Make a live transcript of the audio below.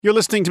You're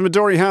listening to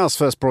Midori House,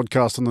 first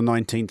broadcast on the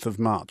 19th of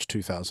March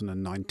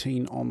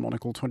 2019 on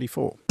Monocle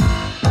 24.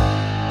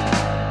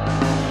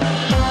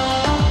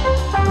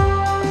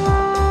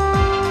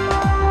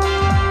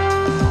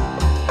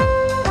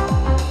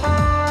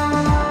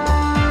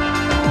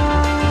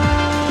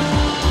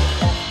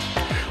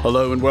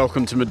 Hello and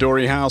welcome to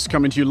Midori House,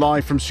 coming to you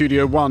live from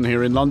Studio 1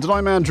 here in London.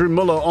 I'm Andrew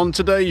Mueller. On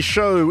today's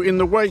show, in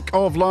the wake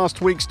of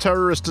last week's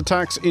terrorist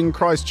attacks in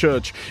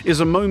Christchurch, is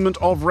a moment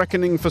of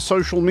reckoning for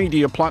social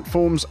media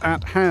platforms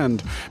at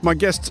hand. My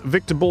guests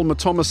Victor Bulmer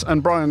Thomas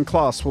and Brian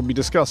Klaas will be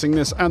discussing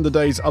this and the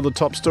day's other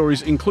top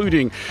stories,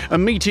 including a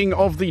meeting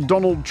of the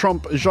Donald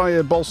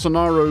Trump-Jair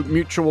Bolsonaro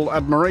Mutual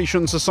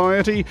Admiration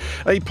Society,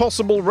 a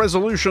possible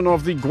resolution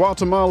of the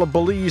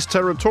Guatemala-Belize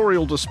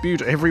territorial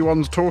dispute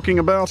everyone's talking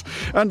about,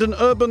 and an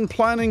urban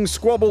planning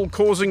squabble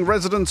causing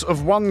residents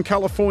of one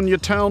California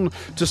town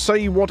to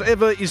say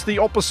whatever is the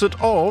opposite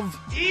of...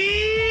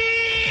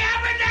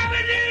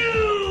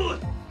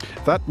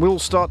 That will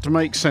start to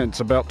make sense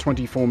about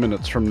 24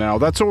 minutes from now.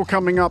 That's all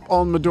coming up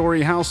on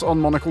Midori House on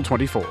Monocle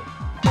 24.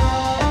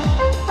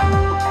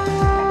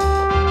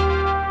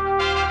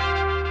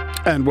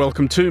 And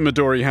welcome to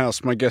Midori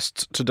House. My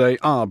guests today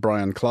are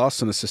Brian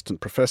Klaas, an assistant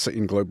professor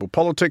in global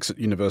politics at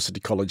University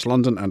College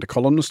London and a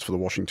columnist for the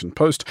Washington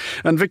Post,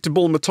 and Victor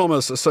Bulmer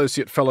Thomas,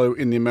 associate fellow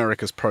in the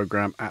Americas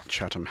programme at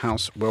Chatham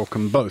House.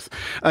 Welcome both.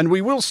 And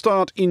we will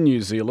start in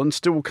New Zealand,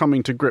 still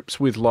coming to grips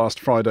with last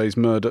Friday's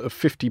murder of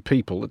 50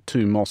 people at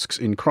two mosques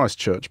in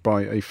Christchurch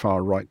by a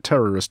far-right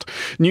terrorist.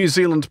 New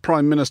Zealand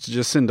Prime Minister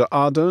Jacinda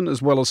Ardern,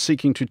 as well as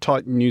seeking to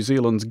tighten New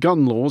Zealand's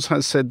gun laws,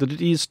 has said that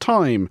it is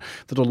time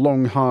that a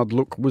long, hard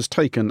look was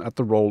taken at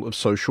the role of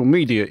social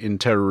media in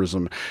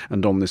terrorism.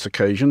 And on this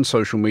occasion,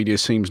 social media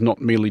seems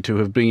not merely to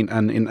have been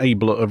an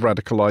enabler of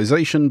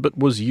radicalisation, but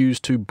was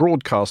used to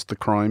broadcast the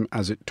crime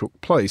as it took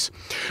place.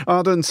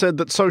 Ardern said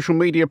that social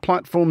media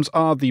platforms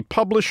are the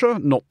publisher,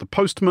 not the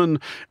postman,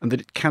 and that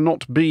it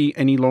cannot be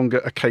any longer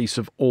a case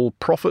of all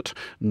profit,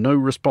 no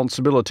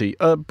responsibility.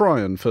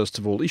 Brian, first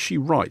of all, is she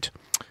right?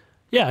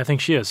 Yeah, I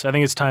think she is. I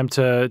think it's time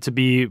to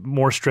be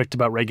more strict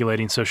about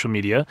regulating social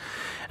media.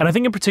 And I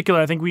think in particular,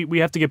 I think we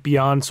have to get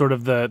beyond sort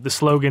of the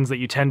slogans that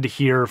you tend to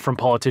hear from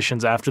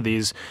politicians after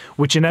these,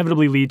 which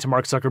inevitably lead to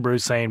Mark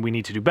Zuckerberg saying we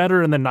need to do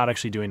better and then not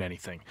actually doing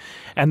anything.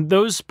 And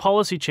those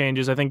policy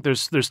changes, I think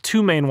there's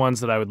two main ones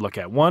that I would look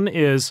at. One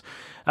is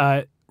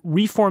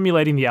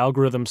reformulating the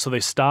algorithm so they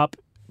stop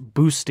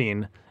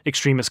boosting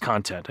extremist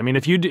content. I mean,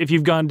 if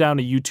you've gone down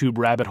a YouTube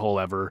rabbit hole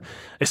ever,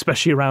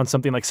 especially around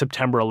something like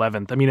September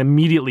 11th, I mean,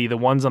 immediately the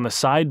ones on the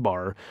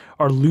sidebar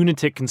are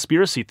lunatic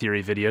conspiracy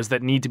theory videos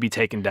that need to be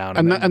taken down.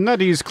 And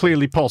that is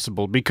clearly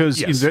possible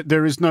because Yes.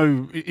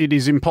 it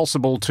is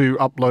impossible to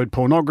upload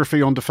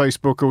pornography onto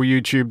Facebook or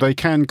YouTube. They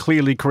can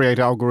clearly create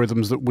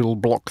algorithms that will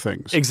block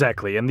things.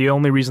 Exactly. And the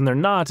only reason they're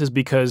not is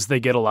because they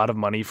get a lot of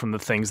money from the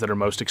things that are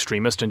most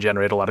extremist and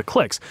generate a lot of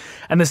clicks.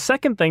 And the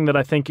second thing that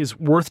I think is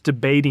worth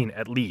debating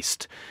at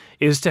least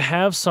is to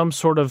have some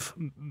sort of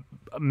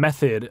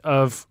method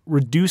of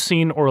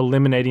reducing or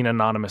eliminating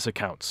anonymous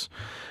accounts.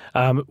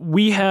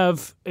 We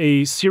have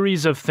a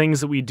series of things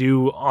that we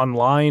do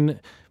online,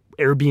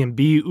 Airbnb,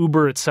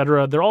 Uber,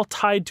 etc. They're all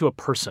tied to a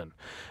person.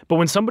 But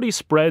when somebody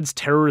spreads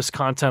terrorist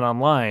content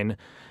online,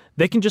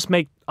 they can just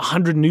make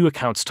 100 new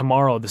accounts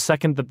tomorrow, the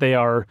second that they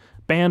are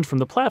banned from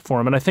the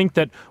platform. And I think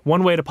that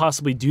one way to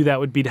possibly do that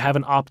would be to have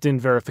an opt-in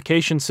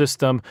verification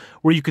system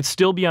where you could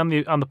still be on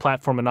the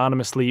platform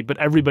anonymously, but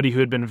everybody who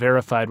had been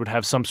verified would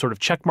have some sort of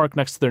check mark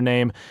next to their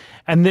name.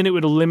 And then it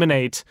would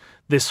eliminate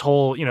this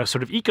whole,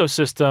 sort of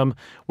ecosystem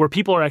where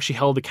people are actually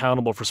held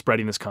accountable for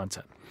spreading this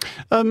content.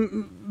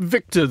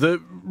 Victor,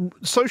 the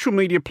social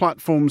media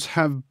platforms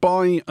have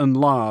by and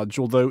large,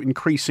 although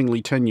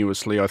increasingly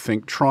tenuously, I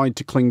think, tried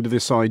to cling to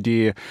this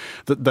idea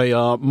that they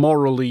are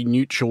morally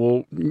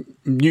neutral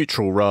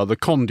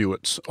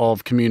conduits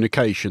of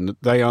communication,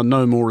 that they are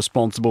no more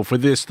responsible for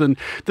this than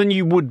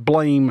you would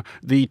blame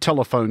the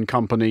telephone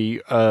company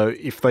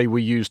if they were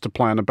used to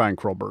plan a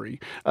bank robbery.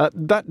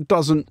 That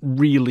doesn't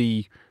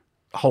really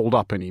hold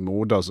up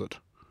anymore, does it?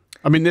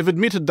 I mean, they've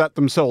admitted that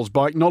themselves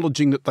by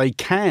acknowledging that they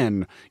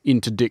can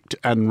interdict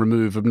and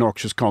remove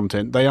obnoxious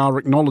content. They are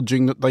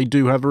acknowledging that they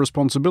do have a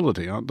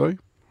responsibility, aren't they?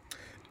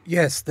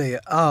 Yes, they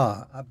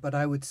are. But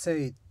I would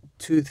say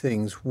two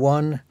things.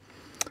 One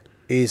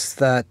is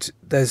that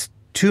there's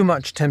too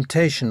much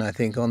temptation, I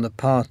think, on the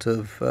part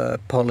of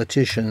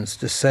politicians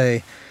to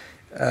say,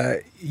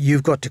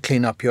 you've got to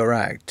clean up your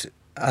act.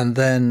 And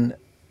then,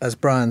 as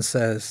Brian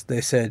says,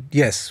 they said,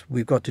 yes,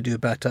 we've got to do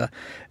better.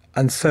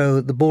 And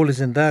so the ball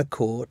is in their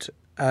court,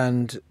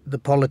 and the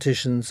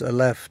politicians are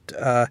left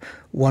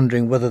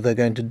wondering whether they're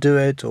going to do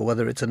it or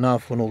whether it's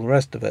enough and all the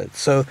rest of it.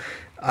 So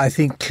I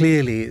think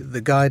clearly the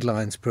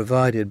guidelines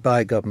provided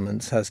by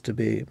governments has to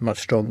be much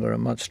stronger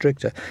and much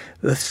stricter.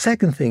 The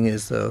second thing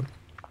is, though,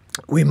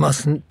 we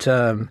mustn't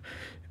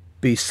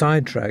be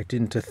sidetracked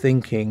into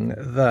thinking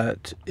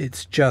that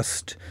it's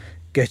just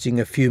getting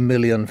a few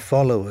million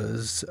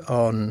followers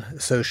on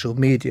social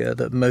media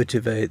that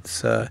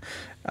motivates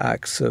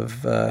acts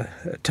of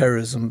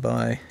terrorism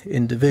by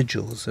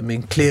individuals. I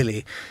mean,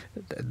 clearly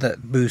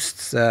that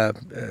boosts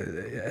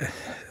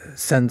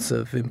sense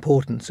of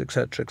importance,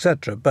 etc.,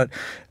 etc. But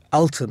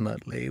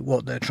ultimately,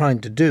 what they're trying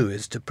to do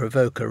is to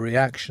provoke a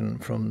reaction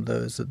from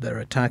those that they're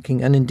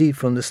attacking, and indeed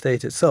from the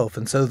state itself.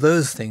 And so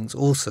those things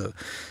also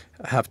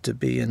have to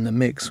be in the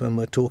mix when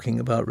we're talking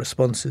about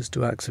responses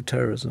to acts of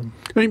terrorism.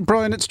 I mean,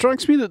 Brian, it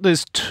strikes me that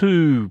there's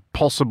two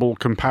possible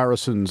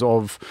comparisons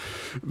of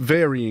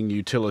varying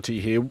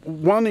utility here.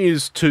 One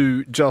is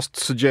to just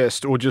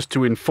suggest or just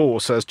to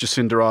enforce, as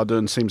Jacinda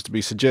Ardern seems to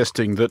be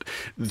suggesting, that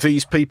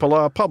these people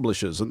are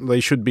publishers and they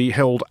should be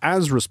held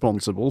as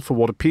responsible for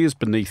what appears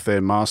beneath their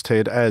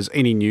masthead as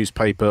any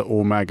newspaper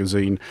or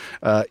magazine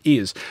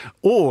is.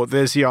 Or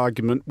there's the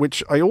argument,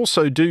 which I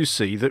also do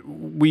see, that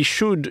we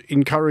should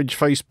encourage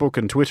Facebook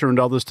and Twitter and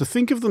others to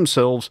think of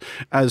themselves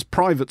as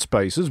private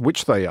spaces,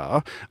 which they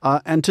are,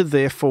 and to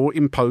therefore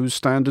impose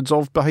standards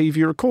of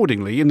behaviour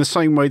accordingly, in the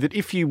same way that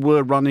if you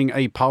were running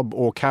a pub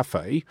or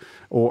cafe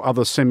or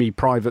other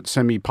semi-private,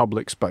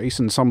 semi-public space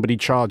and somebody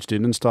charged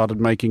in and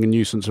started making a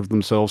nuisance of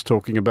themselves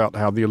talking about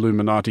how the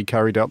Illuminati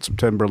carried out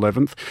September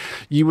 11th,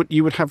 you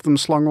would have them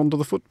slung onto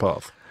the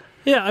footpath.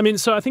 Yeah, I mean,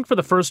 so I think for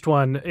the first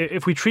one,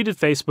 if we treated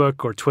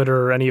Facebook or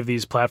Twitter or any of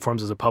these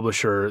platforms as a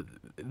publisher,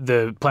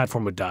 the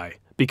platform would die,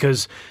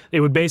 because it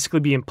would basically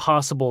be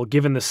impossible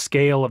given the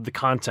scale of the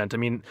content. I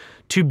mean,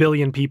 2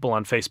 billion people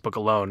on Facebook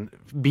alone,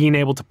 being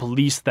able to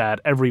police that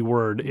every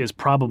word is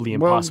probably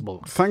impossible.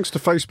 Well, thanks to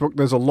Facebook,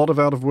 there's a lot of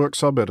out-of-work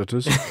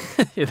sub-editors.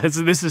 Yeah,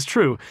 this is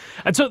true.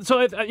 And so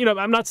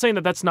I'm not saying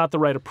that that's not the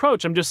right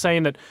approach. I'm just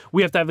saying that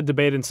we have to have a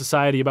debate in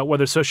society about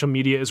whether social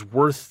media is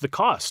worth the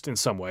cost in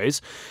some ways.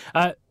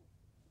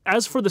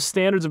 As for the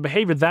standards of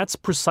behavior, that's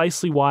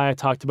precisely why I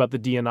talked about the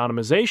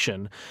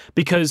de-anonymization,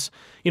 because,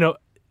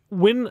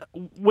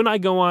 when I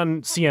go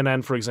on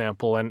CNN, for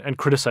example, and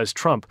criticize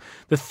Trump,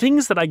 the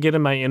things that I get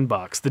in my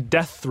inbox, the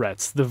death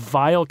threats, the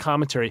vile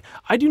commentary,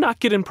 I do not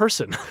get in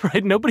person,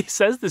 right? Nobody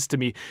says this to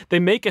me. They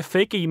make a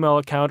fake email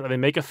account or they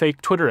make a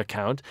fake Twitter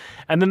account,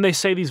 and then they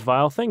say these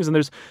vile things. And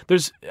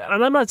and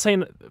I'm not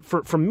saying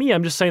for me,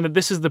 I'm just saying that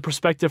this is the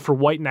perspective for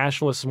white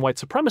nationalists and white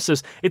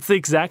supremacists. It's the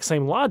exact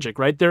same logic,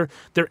 right? They're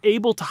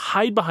able to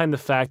hide behind the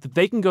fact that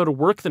they can go to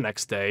work the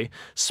next day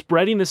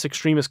spreading this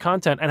extremist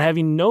content and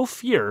having no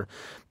fear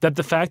that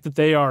the fact that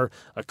they are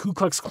a Ku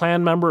Klux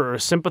Klan member or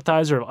a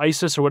sympathizer of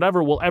ISIS or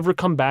whatever will ever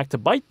come back to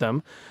bite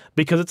them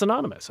because it's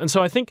anonymous. And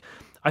so I think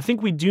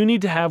we do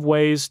need to have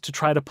ways to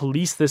try to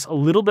police this a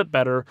little bit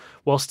better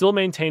while still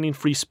maintaining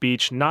free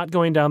speech, not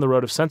going down the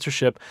road of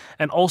censorship,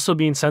 and also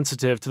being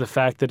sensitive to the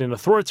fact that in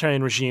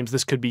authoritarian regimes,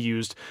 this could be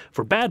used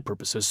for bad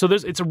purposes. So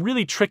it's a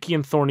really tricky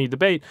and thorny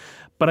debate.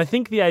 But I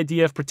think the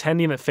idea of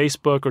pretending that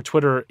Facebook or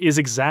Twitter is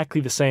exactly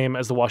the same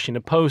as the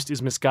Washington Post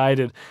is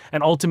misguided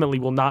and ultimately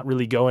will not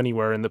really go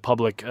anywhere in the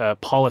public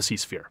policy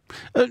sphere.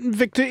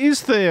 Victor,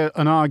 is there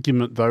an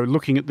argument, though,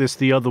 looking at this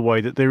the other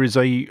way, that there is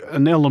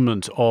an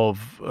element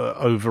of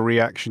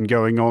overreaction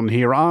going on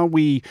here? Are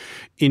we,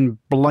 in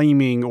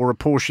blaming or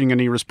apportioning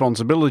any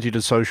responsibility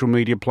to social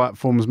media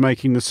platforms,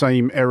 making the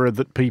same error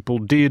that people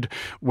did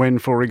when,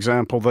 for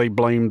example, they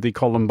blamed the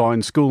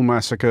Columbine school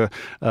massacre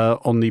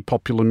on the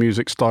popular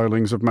music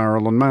stylings of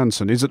Marilyn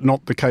Manson? Is it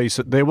not the case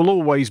that there will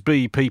always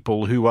be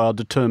people who are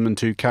determined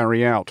to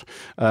carry out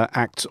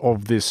acts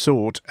of this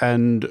sort,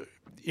 and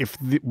if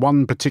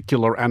one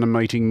particular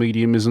animating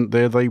medium isn't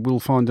there, they will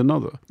find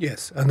another?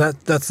 Yes, and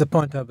that's the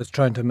point I was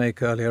trying to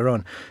make earlier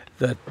on,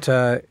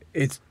 that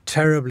it's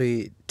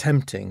terribly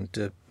tempting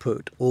to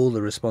put all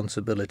the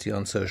responsibility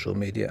on social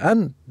media,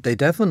 and they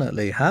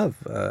definitely have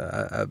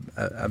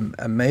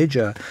a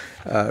major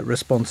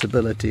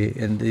responsibility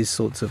in these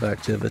sorts of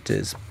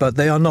activities, but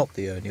they are not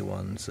the only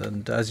ones.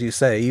 And as you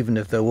say, even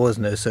if there was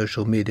no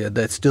social media,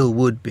 there still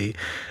would be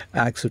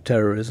acts of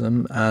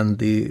terrorism, and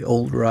the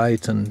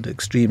alt-right and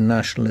extreme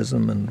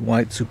nationalism and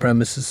white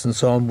supremacists and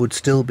so on would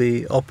still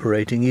be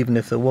operating even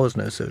if there was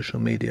no social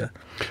media.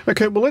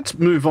 Okay, well, let's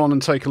move on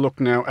and take a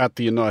look now at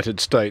the United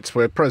States,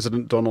 where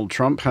President Donald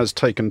Trump has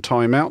taken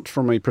time out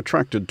from a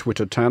protracted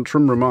Twitter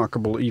tantrum,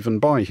 remarkable even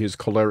by his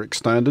choleric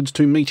standards,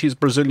 to meet his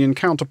Brazilian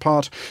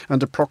counterpart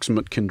and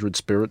approximate kindred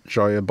spirit,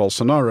 Jair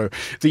Bolsonaro.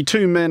 The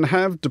two men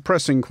have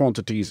depressing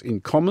quantities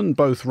in common.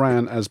 Both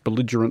ran as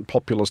belligerent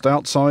populist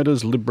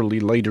outsiders, liberally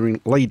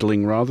ladling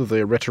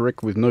their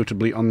rhetoric with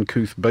notably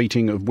uncouth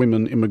baiting of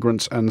women,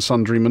 immigrants and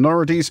sundry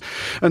minorities.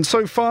 And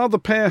so far, the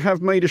pair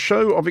have made a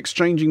show of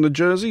exchanging the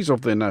jerseys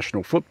of their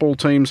national football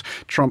teams.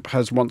 Trump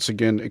has once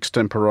again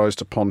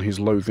extemporised upon his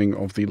loathing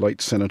of the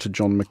late Senator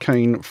John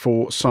McCain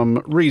for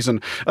some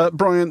reason.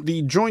 Brian,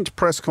 the joint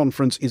press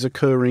conference is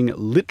occurring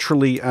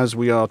literally as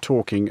we are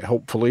talking,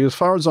 helpfully. As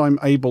far as I'm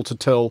able to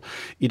tell,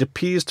 it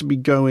appears to be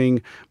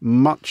going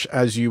much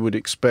as you would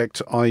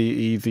expect,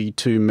 i.e. the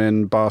two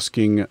men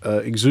basking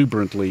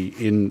exuberantly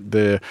in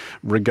their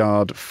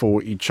regard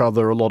for each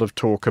other. A lot of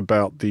talk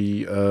about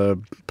the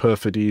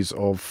perfidies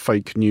of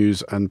fake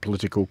news and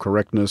political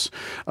correctness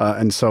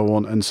and so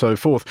on and so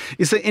forth.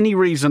 Is there any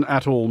reason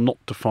at all not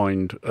to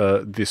find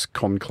this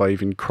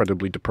conclave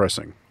incredibly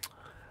depressing?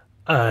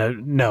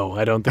 No,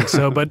 I don't think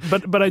so.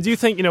 But I do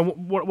think,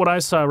 what I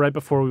saw right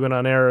before we went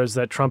on air is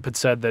that Trump had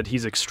said that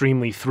he's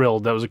extremely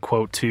thrilled. That was a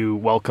quote to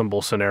welcome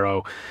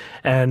Bolsonaro.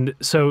 And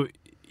so,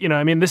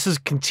 this is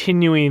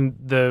continuing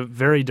the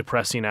very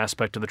depressing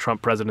aspect of the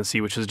Trump presidency,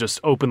 which is just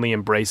openly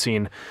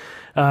embracing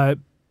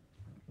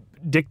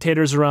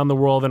dictators around the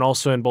world, and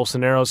also in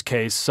Bolsonaro's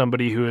case,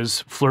 somebody who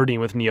is flirting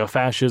with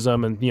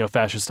neo-fascism and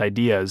neo-fascist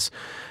ideas,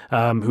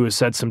 who has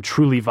said some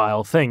truly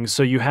vile things.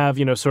 So you have,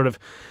 sort of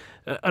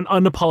an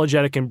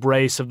unapologetic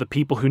embrace of the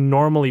people who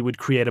normally would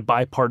create a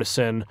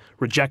bipartisan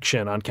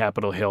rejection on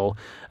Capitol Hill.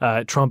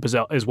 Trump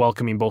is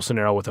welcoming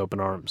Bolsonaro with open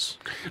arms.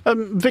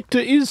 Victor,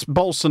 is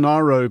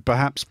Bolsonaro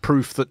perhaps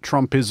proof that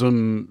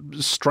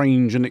Trumpism,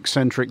 strange and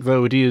eccentric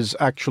though it is,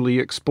 actually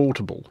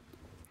exportable?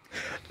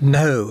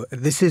 No,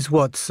 this is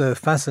what's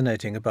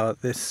fascinating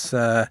about this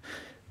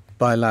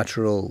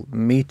bilateral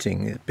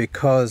meeting,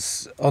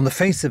 because on the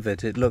face of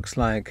it, it looks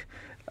like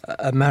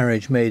a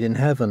marriage made in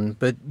heaven,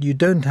 but you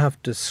don't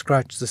have to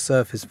scratch the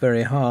surface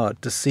very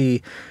hard to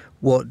see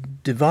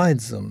what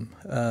divides them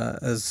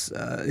as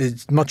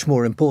is much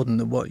more important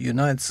than what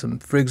unites them.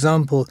 For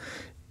example,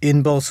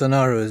 in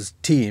Bolsonaro's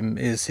team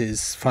is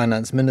his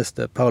finance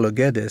minister, Paulo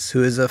Guedes,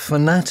 who is a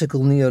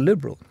fanatical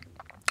neoliberal,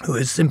 who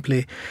is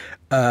simply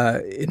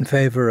in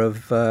favor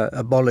of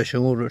abolishing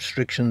all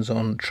restrictions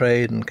on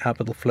trade and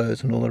capital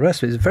flows and all the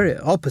rest of it. It's very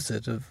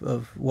opposite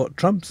of what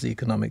Trump's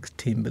economics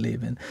team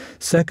believe in.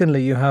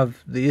 Secondly, you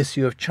have the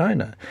issue of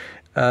China.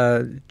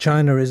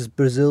 China is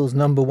Brazil's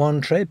number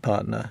one trade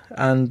partner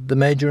and the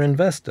major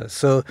investor.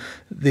 So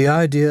the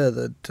idea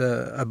that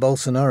a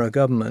Bolsonaro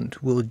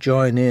government will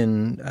join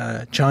in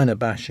China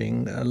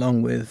bashing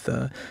along with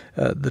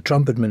the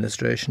Trump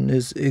administration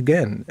is,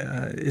 again,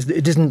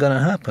 it isn't going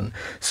to happen.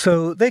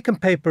 So they can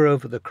paper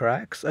over the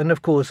cracks. And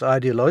of course,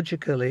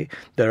 ideologically,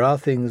 there are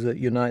things that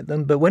unite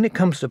them. But when it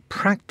comes to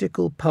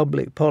practical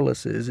public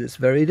policies, it's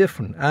very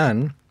different.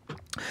 And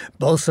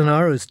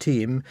Bolsonaro's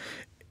team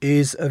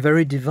is a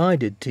very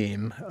divided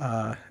team.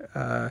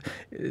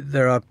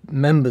 There are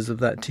members of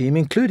that team,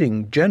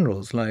 including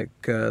generals like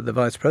the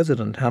Vice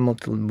President,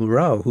 Hamilton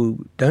Mourão,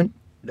 who don't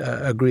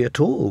agree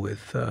at all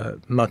with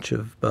much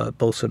of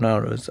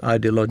Bolsonaro's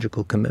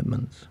ideological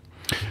commitments.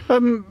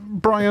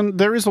 Brian,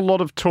 there is a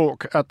lot of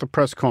talk at the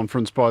press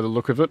conference by the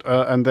look of it,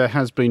 and there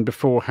has been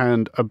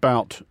beforehand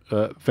about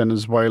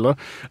Venezuela.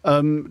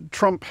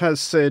 Trump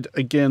has said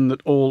again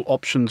that all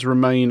options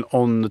remain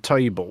on the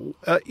table.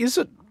 Is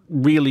it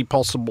really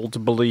possible to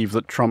believe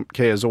that Trump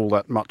cares all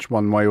that much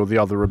one way or the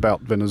other about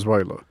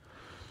Venezuela?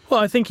 Well,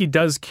 I think he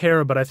does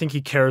care, but I think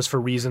he cares for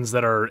reasons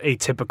that are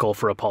atypical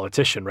for a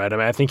politician, right? I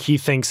mean, I think he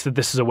thinks that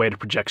this is a way to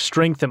project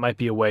strength. It might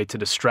be a way to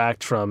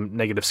distract from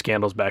negative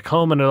scandals back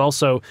home. And it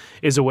also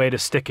is a way to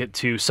stick it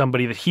to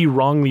somebody that he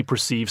wrongly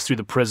perceives through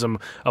the prism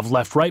of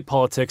left-right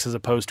politics as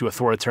opposed to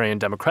authoritarian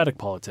democratic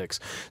politics.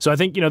 So I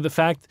think, the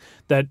fact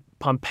that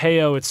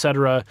Pompeo, et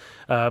cetera,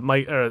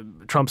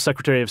 Trump's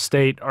Secretary of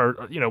State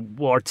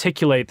will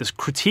articulate this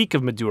critique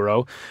of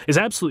Maduro is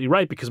absolutely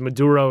right, because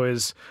Maduro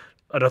is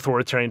an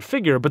authoritarian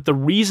figure, but the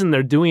reason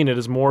they're doing it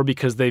is more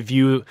because they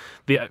view,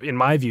 in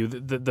my view,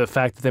 the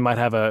fact that they might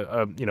have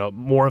a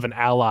more of an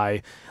ally,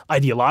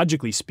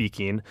 ideologically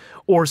speaking,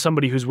 or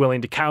somebody who's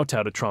willing to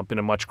kowtow to Trump in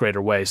a much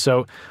greater way.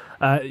 So,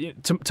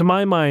 to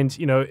my mind,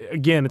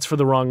 again, it's for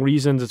the wrong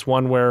reasons. It's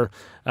one where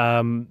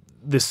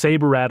the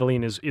saber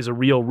rattling is a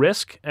real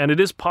risk, and it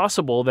is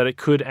possible that it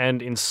could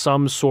end in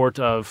some sort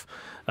of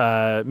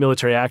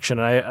military action.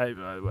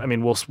 And I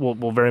mean,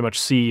 we'll very much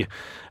see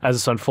as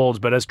this unfolds.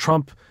 But as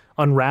Trump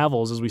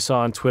unravels, as we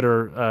saw on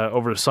Twitter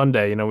over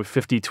Sunday, with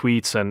 50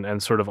 tweets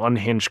and sort of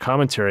unhinged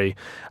commentary,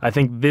 I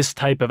think this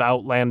type of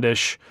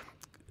outlandish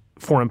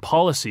foreign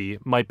policy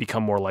might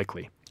become more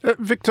likely.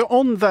 Victor,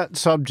 on that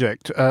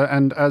subject,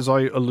 and as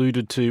I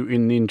alluded to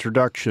in the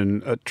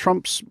introduction,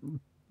 Trump's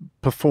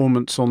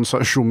performance on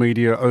social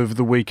media over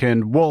the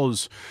weekend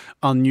was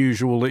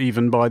unusual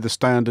even by the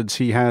standards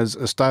he has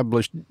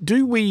established.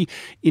 Do we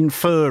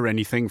infer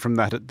anything from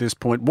that at this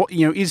point?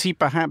 Is he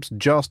perhaps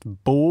just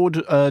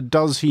bored?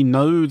 Does he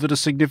know that a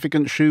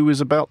significant shoe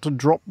is about to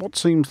drop? What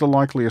seems the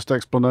likeliest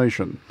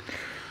explanation?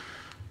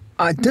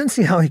 I don't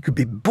see how he could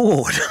be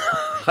bored.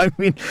 I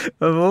mean,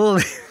 of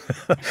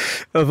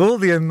all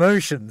the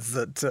emotions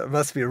that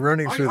must be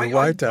running through the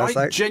White House.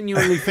 I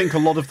genuinely think a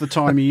lot of the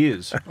time he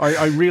is.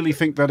 I really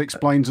think that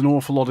explains an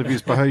awful lot of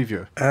his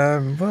behaviour.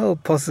 Well,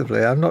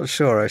 possibly. I'm not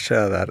sure I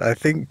share that. I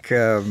think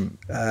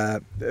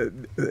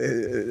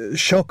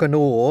shock and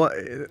awe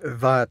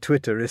via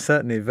Twitter is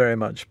certainly very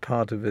much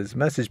part of his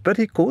message. But,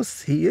 of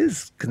course, he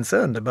is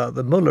concerned about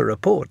the Mueller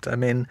report. I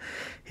mean,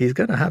 he's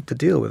going to have to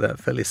deal with that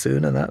fairly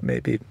soon, and that may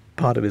be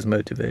part of his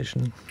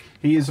motivation.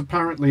 He is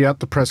apparently at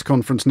the press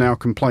conference now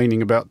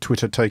complaining about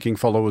Twitter taking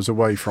followers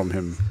away from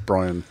him,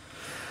 Brian.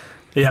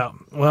 Yeah,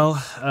 well,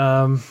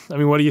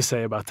 what do you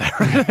say about that?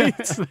 Right?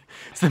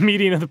 It's the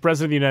meeting of the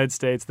President of the United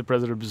States, the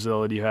President of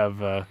Brazil, and you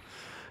have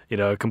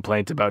a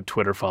complaint about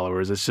Twitter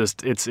followers. It's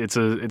just it's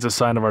a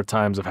sign of our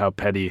times of how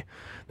petty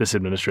this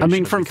administration. I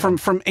mean,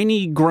 from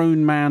any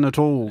grown man at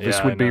all,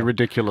 this would be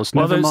ridiculous.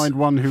 Never mind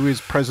one who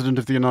is president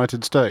of the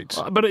United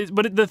States. But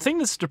the thing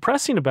that's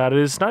depressing about it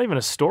is it's not even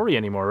a story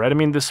anymore, right? I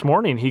mean, this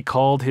morning he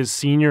called his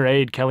senior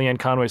aide, Kellyanne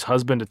Conway's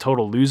husband, a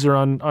total loser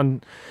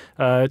on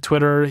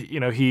Twitter.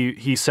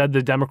 He said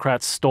the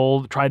Democrats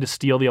tried to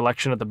steal the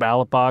election at the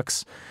ballot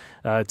box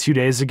 2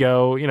 days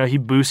ago. He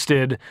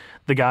boosted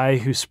the guy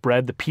who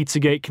spread the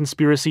Pizzagate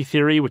conspiracy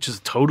theory, which is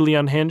totally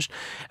unhinged,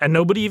 and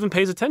nobody even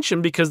pays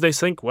attention because they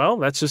think, well,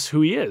 that's just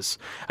who he is.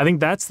 I think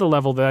that's the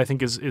level that I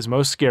think is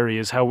most scary,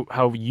 is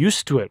how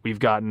used to it we've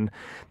gotten,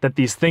 that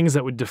these things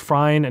that would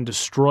define and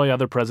destroy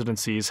other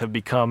presidencies have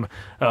become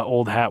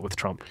old hat with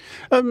Trump.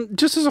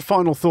 Just as a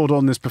final thought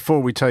on this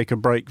before we take a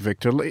break,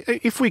 Victor,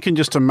 if we can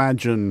just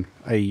imagine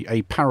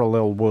a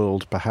parallel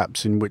world,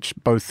 perhaps, in which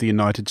both the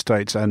United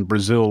States and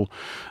Brazil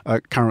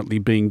are currently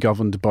being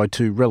governed by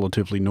two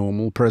relatively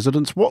normal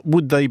presidents, what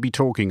would they be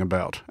talking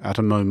about at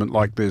a moment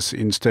like this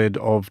instead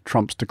of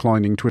Trump's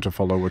declining Twitter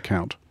follower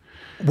count?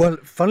 Well,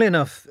 funnily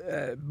enough,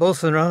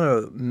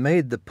 Bolsonaro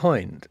made the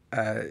point,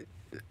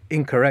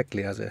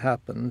 incorrectly as it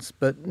happens,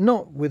 but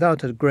not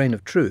without a grain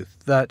of truth,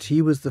 that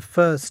he was the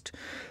first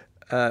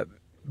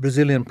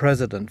Brazilian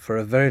president for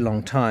a very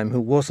long time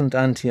who wasn't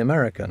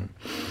anti-American.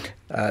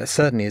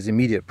 Certainly his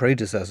immediate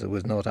predecessor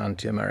was not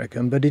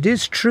anti-American, but it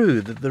is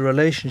true that the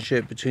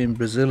relationship between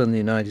Brazil and the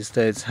United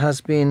States has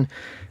been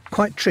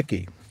quite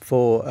tricky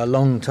for a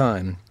long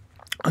time,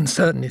 and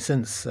certainly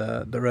since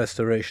the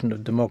restoration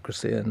of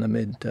democracy in the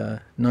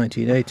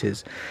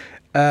mid-1980s.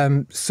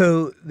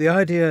 So the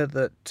idea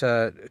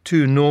that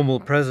two normal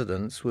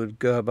presidents would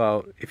go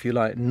about, if you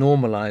like,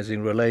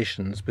 normalizing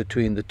relations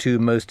between the two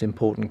most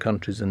important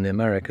countries in the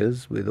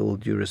Americas, with all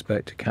due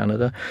respect to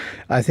Canada,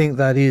 I think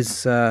that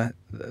is a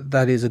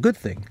good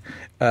thing.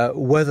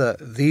 Whether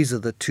these are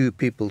the two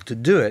people to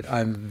do it,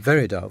 I'm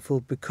very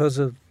doubtful, because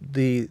of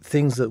the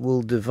things that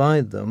will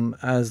divide them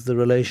as the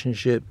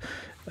relationship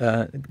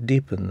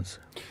deepens.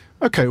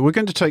 OK, we're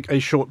going to take a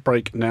short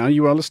break now.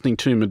 You are listening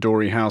to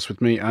Midori House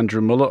with me,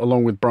 Andrew Mueller,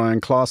 along with Brian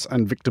Klaas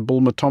and Victor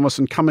Bulmer Thomas.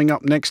 And coming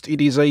up next,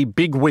 it is a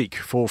big week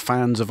for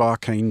fans of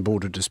arcane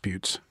border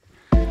disputes.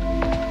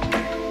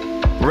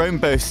 Rome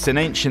boasts an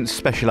ancient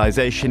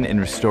specialisation in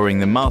restoring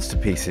the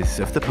masterpieces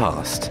of the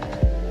past.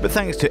 But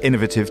thanks to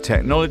innovative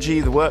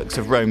technology, the works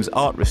of Rome's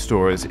art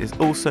restorers is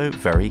also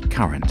very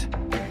current.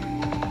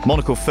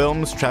 Monocle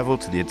Films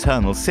travelled to the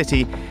Eternal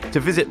City to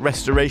visit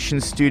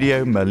restoration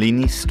studio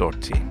Merlini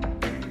Storti.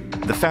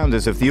 The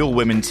founders of the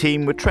all-women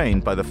team were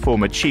trained by the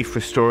former chief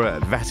restorer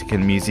at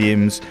Vatican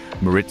Museums,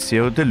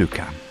 Maurizio De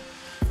Luca.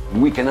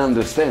 We can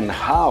understand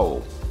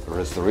how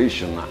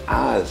restoration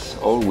has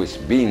always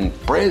been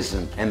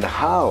present, and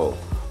how,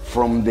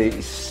 from the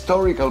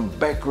historical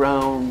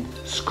background,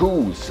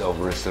 schools of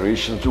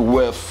restoration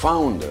were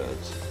founded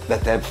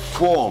that have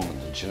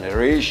formed a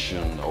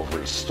generation of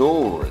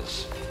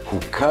restorers who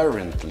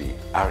currently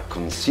are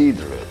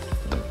considered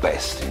the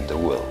best in the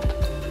world.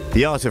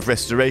 The Art of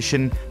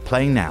Restoration,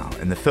 playing now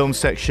in the film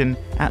section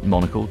at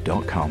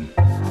monocle.com.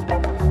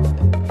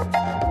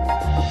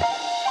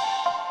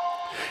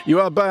 You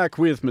are back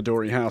with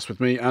Midori House with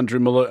me, Andrew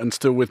Mueller, and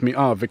still with me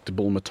are Victor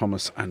Bulmer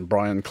Thomas and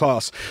Brian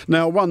Klaas.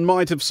 Now, one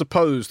might have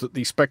supposed that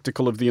the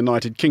spectacle of the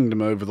United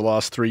Kingdom over the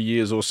last 3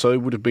 years or so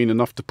would have been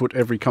enough to put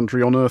every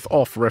country on earth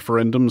off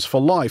referendums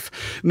for life.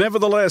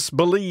 Nevertheless,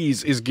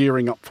 Belize is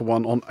gearing up for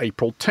one on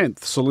April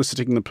 10th,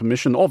 soliciting the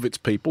permission of its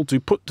people to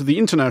put to the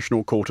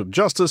International Court of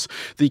Justice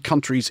the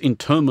country's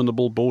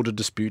interminable border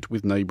dispute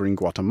with neighbouring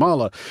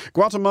Guatemala.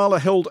 Guatemala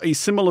held a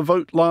similar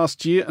vote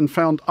last year and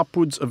found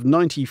upwards of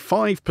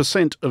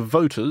 95% of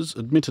voters,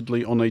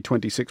 admittedly on a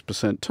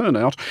 26%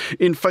 turnout,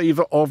 in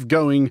favour of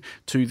going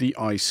to the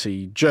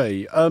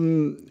ICJ.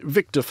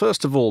 Victor,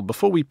 first of all,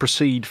 before we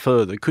proceed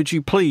further, could you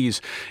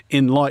please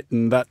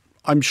enlighten that,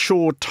 I'm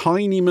sure,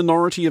 tiny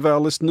minority of our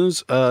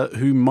listeners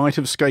who might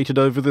have skated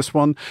over this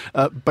one,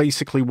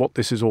 basically what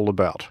this is all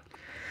about?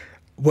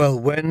 Well,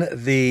 when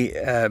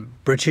the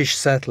British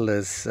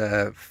settlers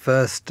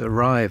first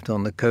arrived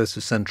on the coast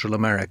of Central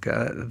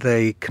America,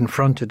 they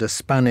confronted a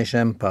Spanish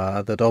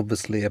empire that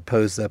obviously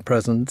opposed their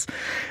presence,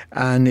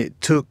 and it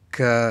took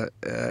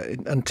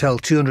until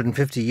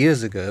 250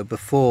 years ago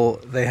before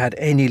they had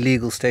any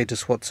legal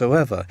status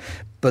whatsoever.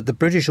 But the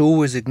British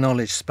always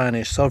acknowledged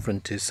Spanish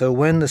sovereignty. So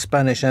when the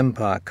Spanish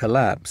Empire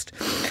collapsed,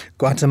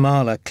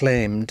 Guatemala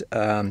claimed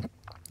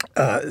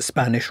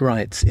Spanish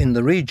rights in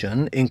the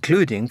region,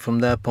 including, from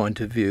their point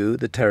of view,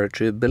 the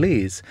territory of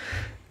Belize.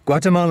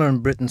 Guatemala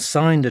and Britain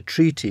signed a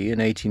treaty in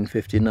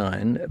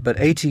 1859, but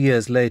 80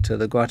 years later,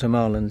 the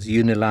Guatemalans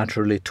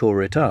unilaterally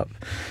tore it up.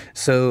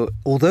 So,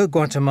 although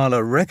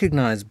Guatemala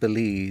recognized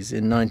Belize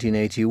in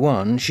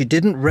 1981, she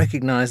didn't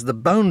recognize the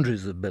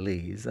boundaries of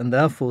Belize and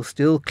therefore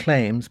still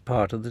claims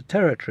part of the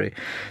territory.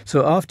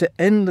 So, after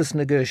endless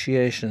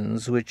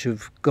negotiations, which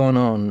have gone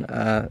on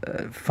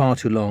far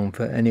too long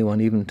for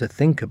anyone even to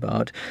think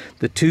about,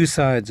 the two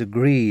sides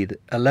agreed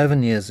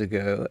 11 years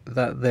ago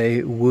that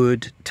they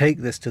would take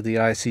this to the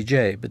ICJ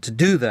ICJ. But to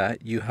do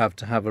that, you have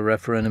to have a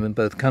referendum in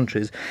both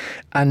countries.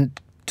 And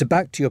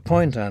back to your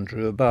point,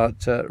 Andrew,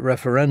 about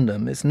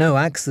referendum, it's no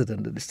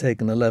accident that it's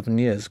taken 11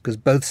 years because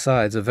both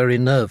sides are very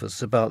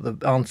nervous about the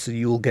answer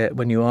you'll get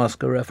when you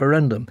ask a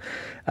referendum.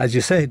 As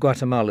you say,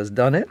 Guatemala's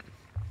done it,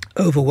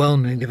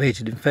 overwhelmingly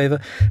voted in favour.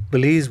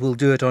 Belize will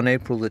do it on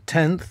April the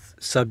 10th,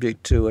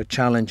 subject to a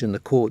challenge in the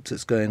courts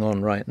that's going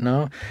on right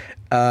now.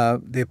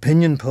 The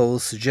opinion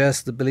polls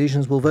suggest the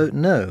Belizeans will vote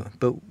no,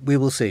 but we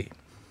will see.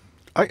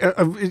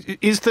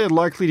 Is there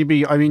likely to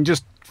be,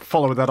 just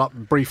follow that up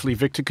briefly,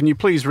 Victor, can you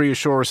please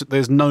reassure us that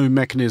there's no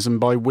mechanism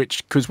by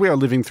which, because we are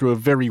living through a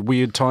very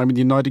weird time in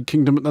the United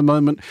Kingdom at the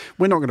moment,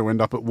 we're not going to end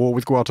up at war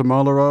with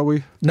Guatemala, are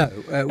we? No,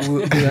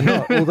 we are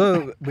not,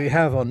 although we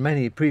have on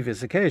many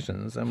previous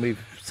occasions, and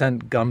we've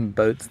sent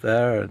gunboats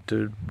there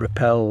to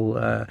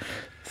repel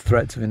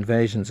threats of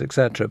invasions,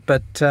 etc.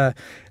 But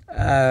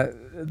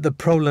the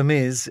problem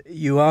is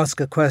you ask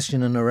a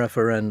question in a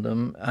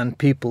referendum and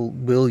people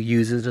will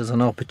use it as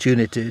an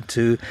opportunity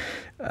to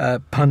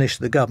punish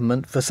the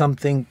government for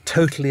something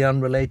totally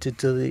unrelated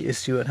to the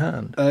issue at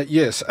hand.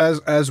 Yes,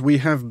 as we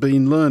have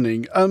been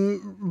learning.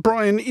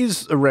 Brian,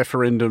 is a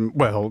referendum,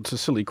 well, it's a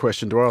silly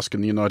question to ask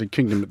in the United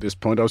Kingdom at this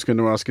point. I was going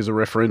to ask, is a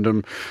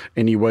referendum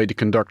any way to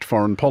conduct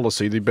foreign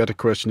policy? The better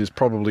question is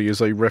probably,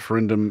 is a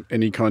referendum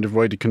any kind of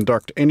way to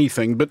conduct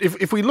anything? But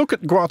if we look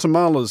at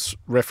Guatemala's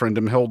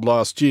referendum held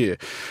last year,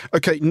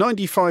 okay,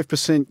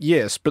 95%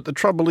 yes, but the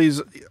trouble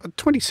is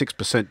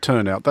 26%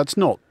 turnout. That's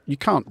not, you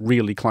can't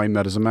really claim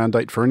that as a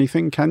mandate for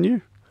anything, can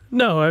you?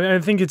 No, I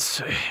think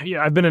it's,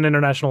 I've been an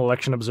international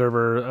election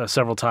observer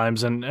several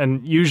times,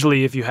 and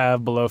usually if you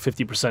have below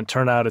 50%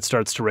 turnout, it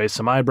starts to raise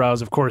some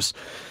eyebrows. Of course,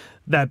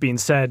 that being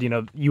said,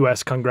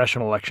 U.S.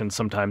 congressional elections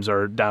sometimes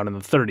are down in the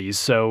 30s.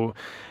 So,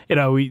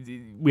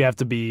 we have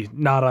to be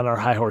not on our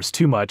high horse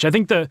too much. I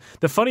think the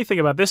funny thing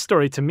about this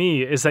story to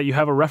me is that you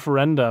have a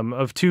referendum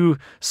of two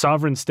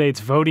sovereign states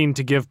voting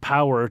to give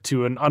power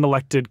to an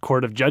unelected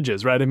court of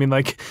judges, right?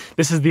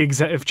 This is the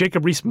exact, if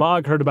Jacob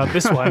Rees-Mogg heard about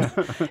this one,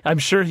 I'm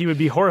sure he would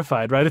be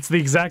horrified, right? It's the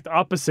exact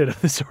opposite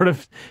of the sort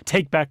of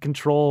take back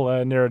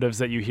control narratives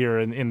that you hear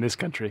in this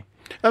country.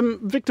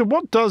 Victor,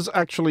 what does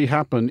actually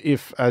happen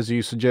if, as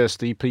you suggest,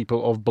 the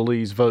people of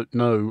Belize vote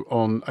no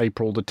on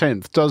April the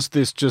 10th? Does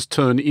this just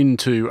turn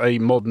into a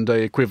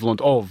modern-day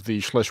equivalent of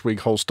the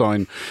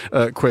Schleswig-Holstein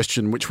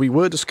question, which we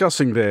were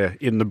discussing there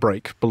in the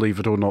break, believe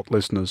it or not,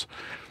 listeners?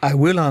 I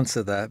will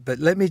answer that, but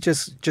let me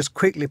just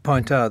quickly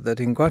point out that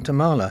in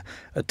Guatemala,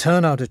 a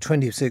turnout of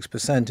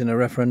 26% in a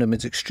referendum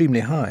is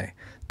extremely high.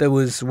 There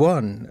was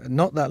one,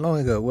 not that long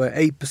ago, where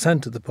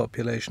 8% of the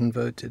population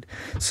voted.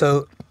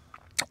 So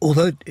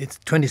although it's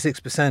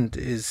 26%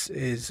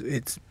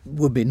 it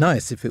would be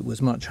nice if it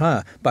was much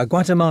higher. By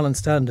Guatemalan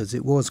standards,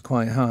 it was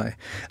quite high.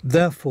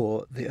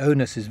 Therefore, the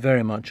onus is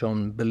very much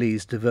on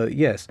Belize to vote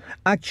yes.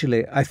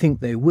 Actually, I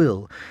think they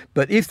will.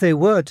 But if they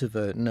were to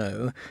vote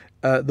no,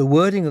 the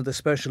wording of the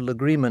special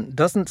agreement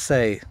doesn't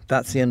say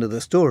that's the end of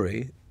the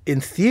story. In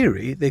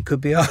theory, they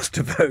could be asked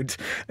to vote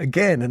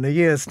again in a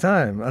year's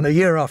time, and a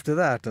year after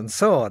that, and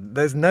so on.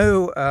 There's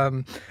no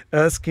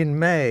Erskine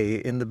May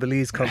in the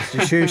Belize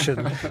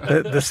Constitution.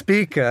 The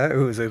Speaker,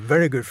 who is a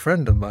very good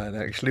friend of mine,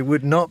 actually,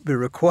 would not be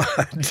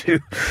required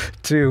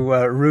to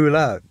rule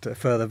out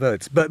further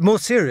votes. But more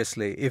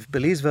seriously, if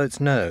Belize votes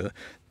no,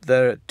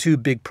 there are two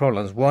big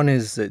problems. One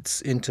is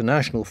its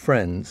international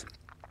friends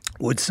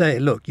would say,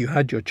 look, you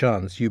had your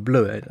chance, you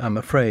blew it. I'm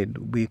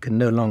afraid we can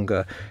no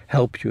longer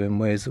help you in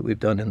ways that we've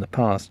done in the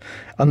past.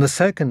 And the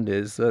second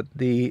is that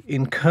the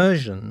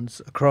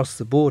incursions across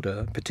the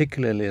border,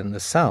 particularly in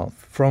the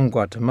south from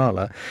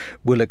Guatemala,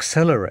 will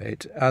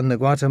accelerate, and the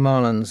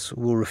Guatemalans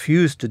will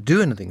refuse to do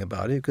anything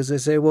about it because they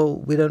say, well,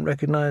 we don't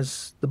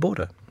recognize the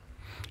border.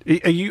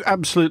 Are you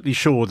absolutely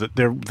sure that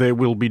there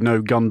will be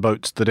no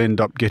gunboats that end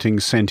up getting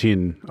sent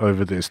in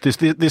over this?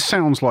 This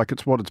sounds like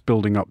it's what it's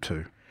building up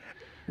to.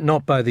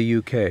 Not by the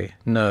UK,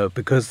 no,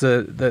 because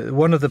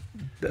one of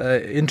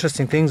the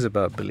interesting things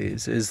about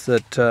Belize is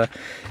that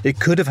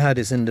it could have had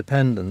its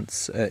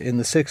independence in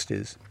the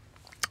 60s.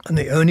 And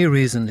the only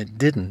reason it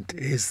didn't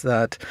is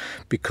that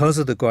because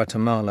of the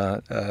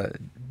Guatemala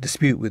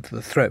dispute with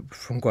the threat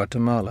from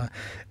Guatemala,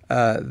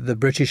 the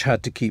British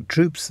had to keep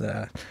troops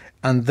there.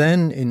 And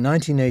then in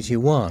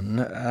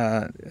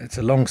 1981, it's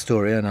a long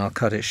story and I'll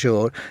cut it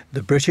short,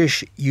 the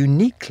British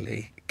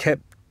uniquely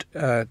kept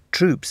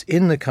troops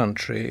in the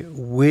country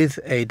with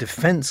a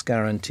defence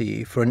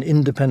guarantee for an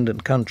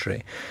independent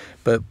country.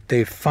 But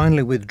they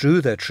finally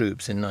withdrew their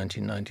troops in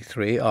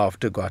 1993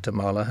 after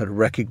Guatemala had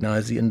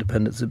recognised the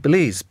independence of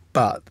Belize.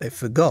 But they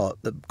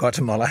forgot that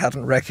Guatemala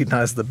hadn't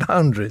recognised the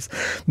boundaries.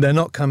 They're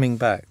not coming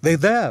back. They're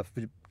there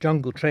for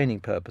jungle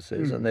training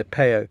purposes and they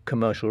pay a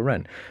commercial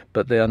rent,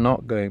 but they are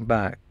not going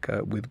back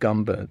with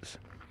gunboats.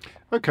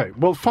 OK,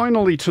 well,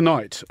 finally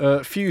tonight,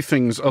 few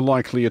things are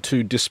likelier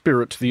to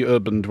dispirit the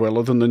urban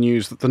dweller than the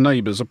news that the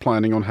neighbours are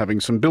planning on having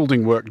some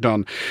building work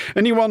done.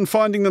 Anyone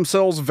finding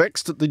themselves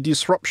vexed at the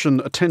disruption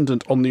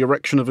attendant on the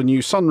erection of a new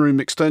sunroom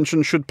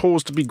extension should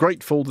pause to be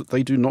grateful that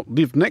they do not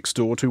live next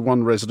door to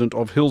one resident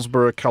of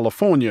Hillsborough,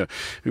 California,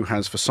 who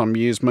has for some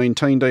years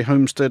maintained a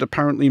homestead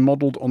apparently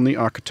modelled on the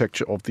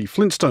architecture of the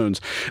Flintstones.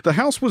 The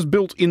house was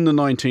built in the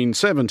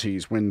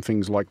 1970s when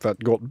things like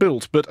that got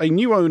built, but a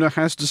new owner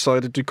has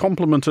decided to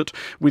complement it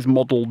with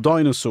model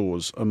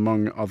dinosaurs,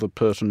 among other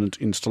pertinent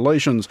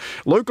installations.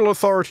 Local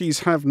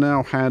authorities have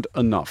now had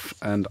enough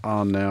and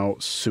are now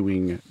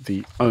suing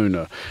the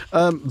owner.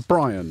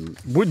 Brian,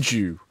 would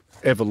you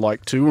ever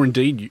like to, or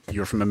indeed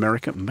you're from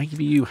America,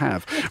 maybe you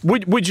have,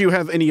 would you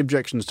have any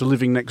objections to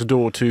living next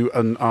door to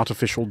an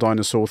artificial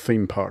dinosaur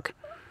theme park?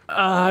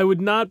 I would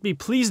not be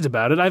pleased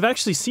about it. I've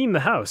actually seen the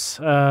house.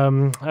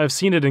 I've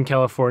seen it in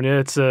California.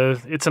 It's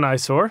an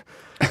eyesore.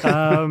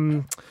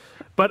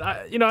 But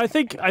I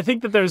think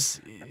that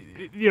there's,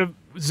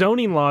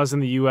 zoning laws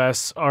in the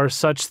U.S. are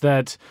such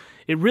that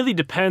it really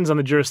depends on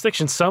the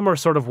jurisdiction. Some are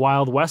sort of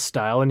Wild West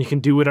style, and you can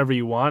do whatever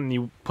you want, and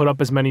you put up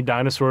as many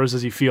dinosaurs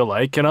as you feel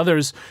like. And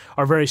others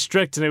are very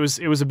strict, and it was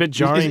a bit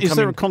jarring. Is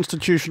there a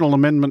constitutional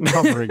amendment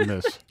covering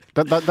this?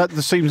 That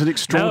seems an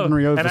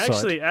extraordinary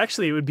oversight. And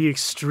actually, it would be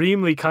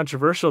extremely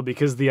controversial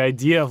because the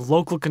idea of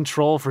local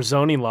control for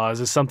zoning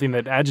laws is something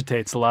that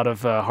agitates a lot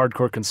of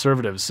hardcore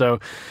conservatives. So,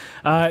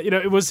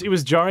 it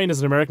was jarring as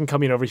an American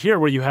coming over here,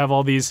 where you have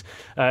all these,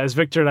 as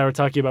Victor and I were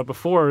talking about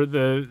before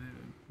the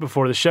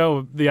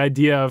show, the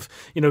idea of,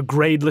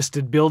 grade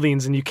listed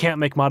buildings and you can't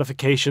make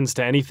modifications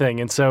to anything.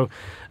 And so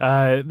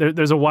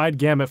there's a wide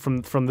gamut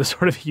from the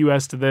sort of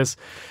U.S. to this.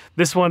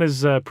 This one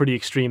is pretty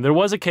extreme. There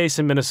was a case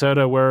in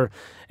Minnesota where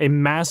a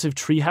massive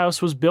tree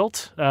house was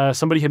built.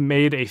 Somebody had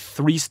made a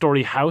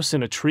 3-story house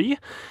in a tree,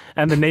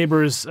 and the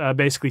neighbors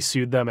basically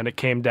sued them, and it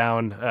came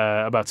down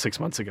about 6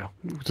 months ago.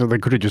 So they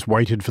could have just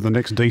waited for the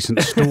next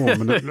decent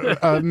storm.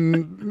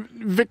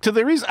 Victor,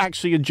 there is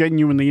actually a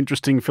genuinely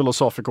interesting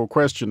philosophical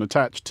question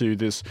attached to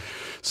this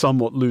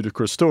somewhat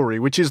ludicrous story,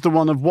 which is the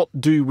one of what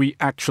do we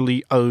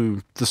actually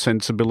owe the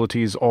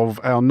sensibilities of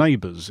our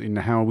neighbours in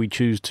how we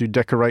choose to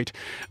decorate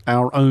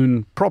our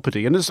own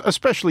property. And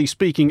especially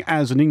speaking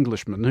as an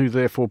Englishman who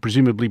therefore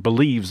presumably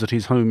believes that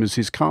his home is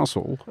his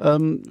castle,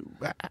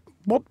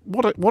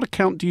 what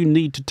account do you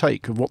need to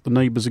take of what the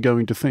neighbours are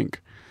going to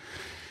think?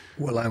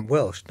 Well, I'm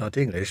Welsh, not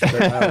English,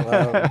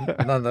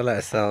 but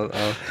nonetheless,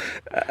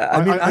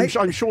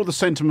 I'm sure the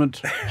sentiment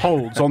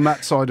holds on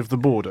that side of the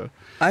border.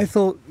 I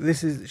thought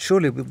this is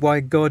surely why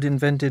God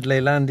invented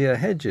Leylandia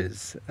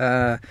hedges.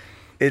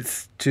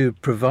 It's to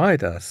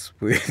provide us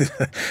with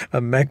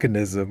a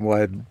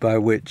mechanism by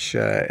which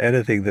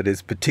anything that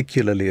is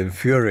particularly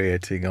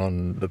infuriating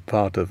on the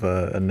part of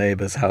a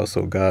neighbour's house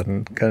or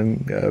garden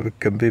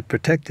can be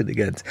protected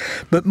against.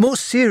 But more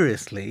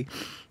seriously,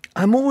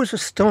 I'm always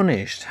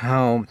astonished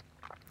how,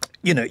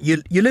 you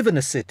live in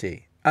a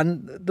city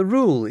and the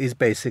rule is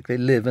basically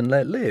live and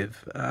let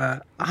live.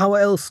 How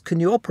else can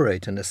you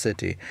operate in a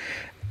city?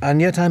 And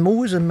yet I'm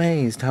always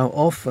amazed how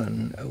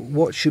often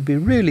what should be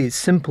really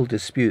simple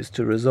disputes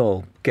to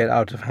resolve get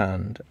out of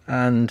hand.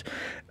 And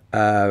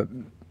I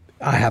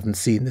haven't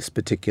seen this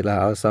particular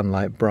house,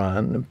 unlike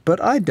Brian,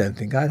 but I don't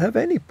think I'd have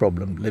any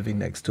problem living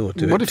next door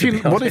to it.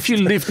 What if you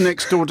lived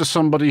next door to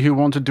somebody who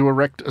wanted to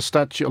erect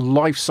a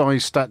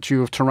life-size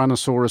statue of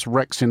Tyrannosaurus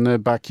Rex in their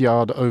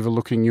backyard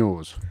overlooking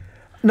yours?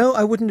 No,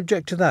 I wouldn't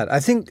object to that. I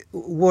think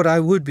what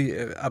I would be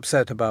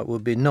upset about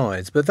would be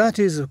noise, but that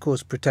is, of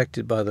course,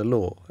 protected by the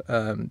law.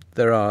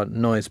 There are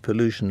noise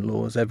pollution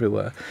laws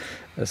everywhere,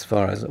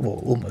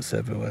 almost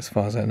everywhere, as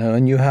far as I know.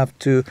 And you have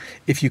to,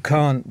 if you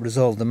can't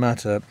resolve the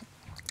matter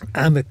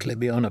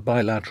amicably on a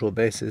bilateral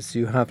basis,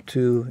 you have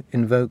to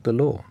invoke the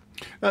law.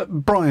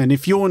 Brian,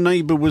 if your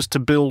neighbour was to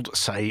build,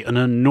 say, an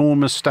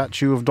enormous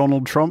statue of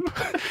Donald Trump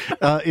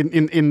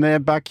in their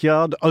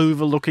backyard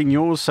overlooking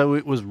yours, so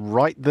it was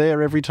right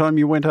there every time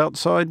you went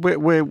outside,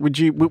 where would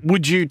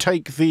you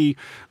take the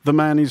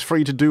man is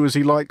free to do as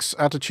he likes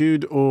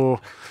attitude, or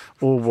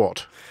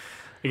what?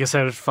 I guess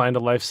I would find a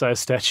life-size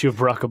statue of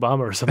Barack Obama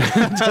or something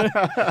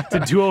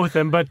to duel with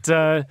him. But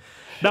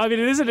no, I mean,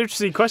 it is an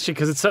interesting question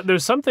because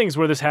there's some things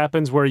where this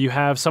happens where you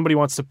have somebody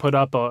wants to put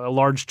up a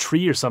large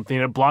tree or something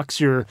and it blocks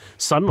your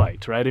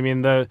sunlight, right? I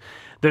mean,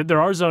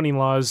 there are zoning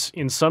laws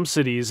in some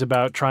cities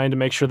about trying to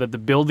make sure that the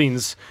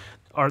buildings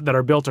that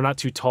are built are not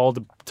too tall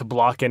to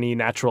block any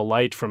natural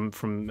light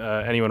from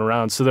anyone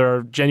around. So there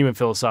are genuine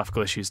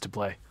philosophical issues to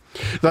play.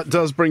 That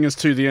does bring us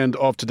to the end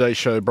of today's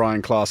show.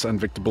 Brian Klaas and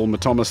Victor Bulmer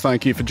Thomas,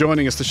 thank you for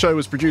joining us. The show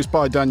was produced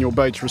by Daniel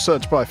Bates,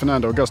 researched by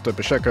Fernando Augusto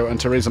Pacheco and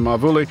Teresa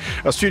Marvuli.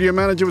 Our studio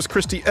manager was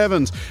Christy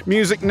Evans.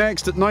 Music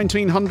next at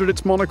 1900,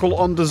 it's Monocle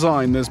on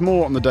Design. There's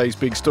more on the day's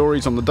big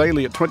stories on the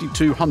Daily at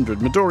 2200.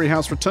 Midori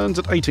House returns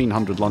at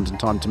 1800 London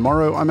time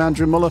tomorrow. I'm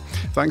Andrew Mueller.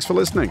 Thanks for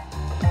listening.